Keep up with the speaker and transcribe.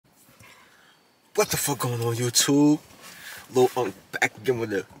What the fuck going on, YouTube? Lil Unk back again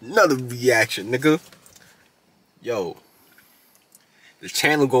with another reaction, nigga. Yo, the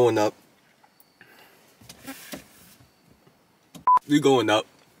channel going up. We going up.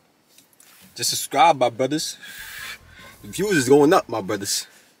 Just subscribe, my brothers. The views is going up, my brothers.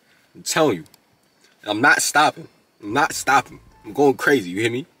 I'm telling you. I'm not stopping. I'm not stopping. I'm going crazy, you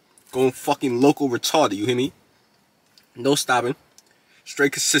hear me? Going fucking local retarded, you hear me? No stopping.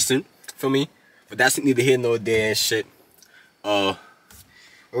 Straight consistent, for me. But that's neither here nor there and shit. We're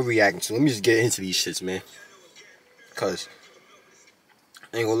reacting to. Let me just get into these shits, man. Cause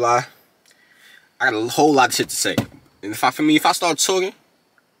I ain't gonna lie, I got a whole lot of shit to say. And if I start talking,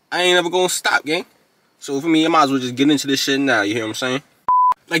 I ain't never gonna stop, gang. So for me, I might as well just get into this shit now, you hear what I'm saying?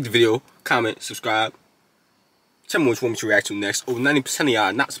 Like the video, comment, subscribe. Tell me which one to react to next. Over 90% of y'all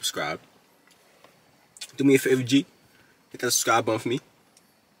are not subscribed. Do me a favor, G. Hit that subscribe button for me.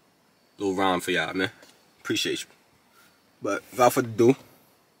 Little rhyme for y'all, man. Appreciate you. But without further ado,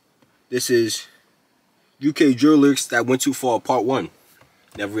 this is ukdrill lyrics that went too far, part 1.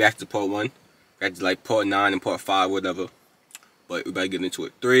 Never reacted to part 1. Reacted to like part 9 and part 5, whatever. But we better get into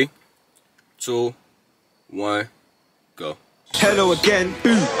it. 3, 2, 1, go. Hello again,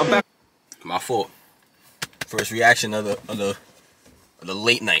 I'm back. My fault. First reaction of the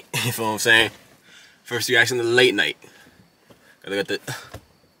late night. You feel what I'm saying? First reaction of the late night. Gotta get the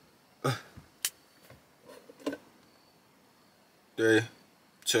 3,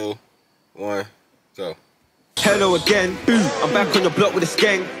 2, 1, go. Hello again, I'm back on the block with a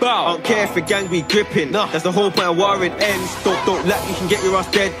skank. I don't care if the gang be gripping. That's the whole point of war it ends. Don't like you can get your ass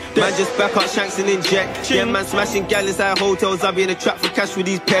dead. Man just back up shanks and inject. Yeah, man smashing gal inside hotels. I be in a trap for cash with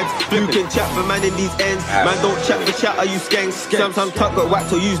these pebs. You can chat for man in these ends. Man don't chat for chat, are you skanks? Sometimes tuck got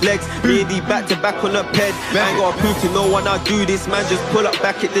whacked or use legs. Me and D back to back on the ped. I ain't gotta prove to no one I do this. Man just pull up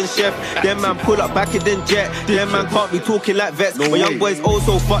back it then chef. Then man pull up back it then jet. Then man can't be talking like vets. My young boy's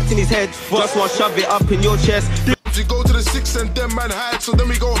also fucked in his head. Just wanna shove it up in your chest. We go to the 6 and then man hide, so then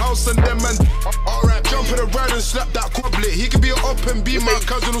we go house and then man alright, jump in the ride and slap that quablet. He could be an up and be my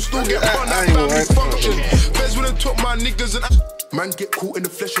cousin who'll still get fun at family function. Feds wouldn't talk my niggas and man get caught in the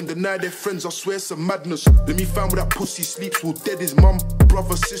flesh and deny their friends. I swear it's a madness. Let me find where that pussy sleeps. Will dead his mum,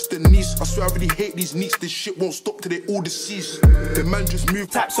 brother, sister, niece. I swear I really hate these neats. This shit won't stop till they all deceased. The man just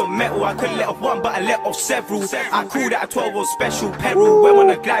moved. Types of metal, I couldn't let off one, but I let off several. I call that a 12 or special peril. When on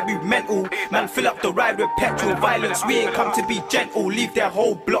a glide, we mental. Man, fill up the ride with petrol. Violence, we ain't come to be gentle. Leave their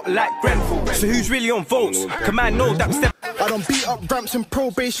whole block like Grenfell. So who's really on votes? Can man know that step? I done beat up ramps in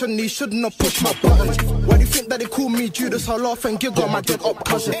probation, he shouldn't have pushed my buttons. Why do you think that they call me Judas? I laugh and giggle at my dead up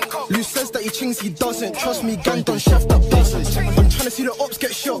cousin. Lou says that he chings, he doesn't. Trust me, gang done chef up dozens. I'm trying to see the ops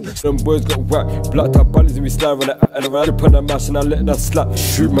get shot. Them boys got whacked, blacked out bunnies and we slide on the and around. Jump on that mash and I let that slap.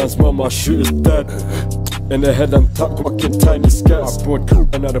 Shoot man's mama, shoot his dad. In the head I'm tucked, fucking tiny scats. I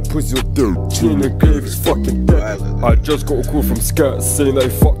bought another pussy with dirt. Clean the grave, he's fucking dead. I just got a call from Scat saying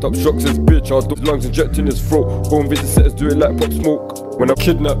that he fucked up shocks his bitch. I'll do lungs injecting his throat. Go and visit setters, do it like pop smoke. When I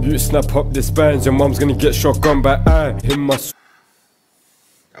kidnap you, snap up this bands. Your mum's gonna get shotgun by eye. Him my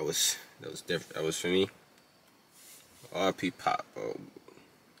That was different. That was for me. RP Pop, bro.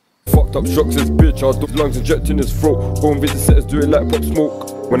 fucked up shocks his bitch. I'll do lungs injecting his throat. Go and visit setters, do it like pop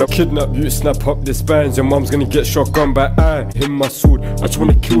smoke. When I kidnap you, snap up this bands. Your mum's gonna get shotgun by eye. Him my sword. I just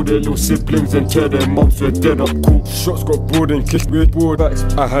wanna kill their little siblings and tear their mums so they're dead up cool. Shots got bored and kicked with board backs.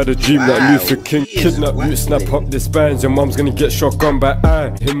 I had a dream that Luther King. Kidnap you, snap up this bands. Your mum's gonna get shotgun by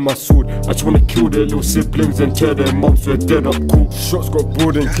eye. Him my sword. I just wanna kill their little siblings and tear their mums so they're dead up cool. Shots got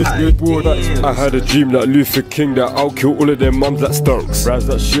bored and kicked with board backs. I had a dream that Luther King that I'll kill all of their mums that stunks. Rise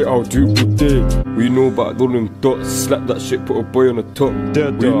that shit, I'll do all day. We know about rolling dots. Slap that shit, put a boy on the top.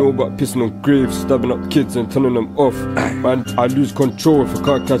 Dead. We know about pissing on graves, stabbing up kids and turning them off. Man, I lose control if I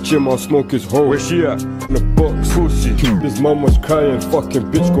can't catch him. I'll smoke his hole. Where's she at? In the box, pussy. His mum was crying,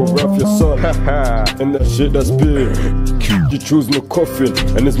 fucking bitch, go rough your son. And that shit that's big. You choosing the coffin,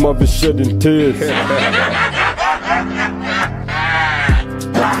 and his mother's shedding tears.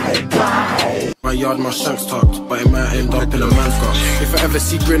 my yard, my shanks tucked, but it might end up in a man's car. If I ever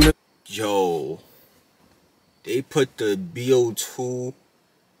see grin. Yo, they put the BO2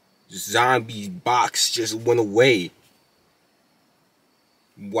 zombie box just went away.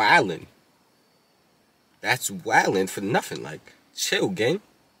 Wildin'. That's wildin' for nothing. Like, chill, gang.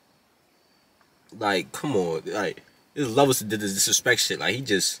 Like, come on. Like, this lovers did this disrespect shit. Like, he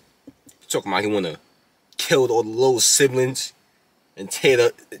just talking about he wanna kill all the little siblings and tear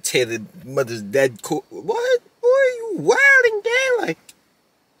the mother's dead coat. What? Boy, you wildin', gang. Like,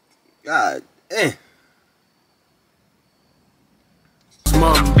 God,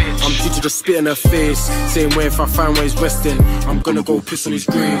 Mom, I'm I'm due to just spit in her face. Same way if I find where he's resting, I'm gonna go piss on his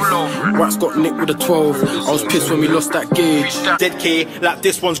grave. Wax got nicked with a 12. I was pissed when we lost that gauge. Dead K, like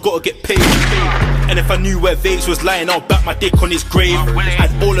this one's gotta get paid. And if I knew where Vapes was lying, I'll back my dick on his grave.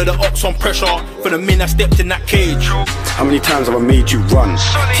 And all of the ops on pressure for the minute I stepped in that cage. How many times have I made you run?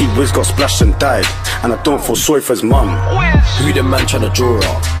 T-Wiz got splashed and died, and I don't feel sorry for his mum. Who the man tryna draw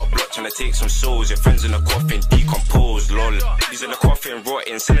up? Trying to take some souls, your friends in the coffin, decompose, lol. He's in the coffin,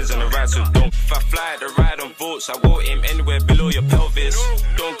 rotting, sinners on the ride, so don't. If I fly the ride on boats, I won't aim anywhere below your pelvis.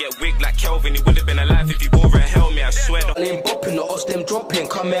 Don't get wigged like Kelvin, he would have been alive if he wore a helmet, I swear. Name bopping, the odds them dropping,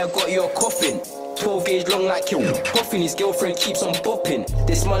 come here, got your coffin. 12 gauge long like him, puffing, his girlfriend keeps on bopping.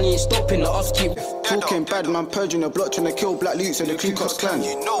 This money ain't stopping, the odds keep talking bad, man, purging the block, trying to kill Black Luke and the Ku Klux Klan.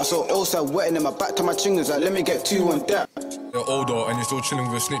 I saw Osa wetting in my back to my chingers, like, let me get 2 on that. You're older and you're still chilling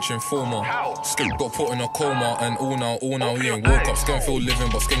with a snitch informer. Skip got put in a coma and all now, he ain't woke up. Skeng feel living,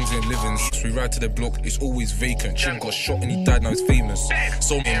 but Skengs ain't living. So we ride to the block, it's always vacant. Chin got shot and he died, now he's famous.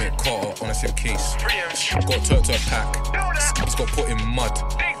 So me make Carter on a same case. Got turned to a pack, it's got put in mud.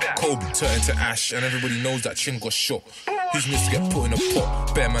 Kobe turned into ash and everybody knows that Chin got shot. Who's missed to get put in a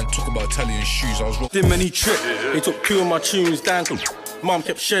pot? Bear man talk about Italian shoes, I was Did many trip, they took 2 of my tunes down. Mum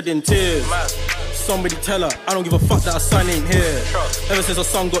kept shedding tears. Somebody tell her, I don't give a fuck that her son ain't here. Ever since her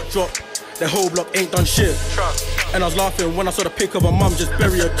son got dropped, the whole block ain't done shit. And I was laughing when I saw the pic of her mum just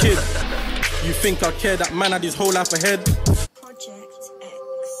bury her kid. You think I care? That man had his whole life ahead.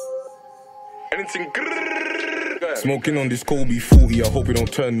 Smoking on this Kobe 40, I hope he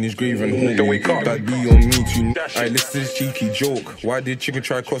don't turn in his grave and hold. Don't wake up. That be on me too. I listen to this cheeky joke. Why did chicken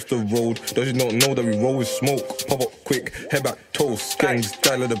try cross the road? Does he not know that we roll with smoke? Pop up quick, head back, toast, Skengs,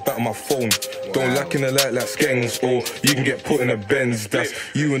 dial at the back of my phone. Don't lack in the light like Skengs, or you can get put in a Benz. That's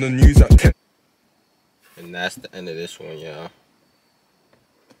you in the news at 10. And that's the end of this one, y'all.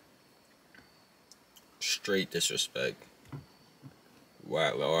 Straight disrespect.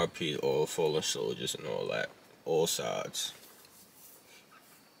 Wow, RP, all fallen soldiers and all that. All sides.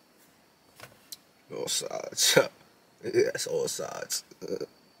 All sides. Yes, all sides.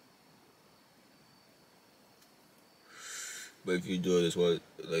 But if you do this one,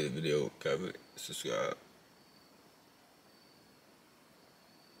 like the video, comment, subscribe.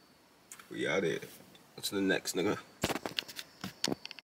 We out here. What's the next, nigga?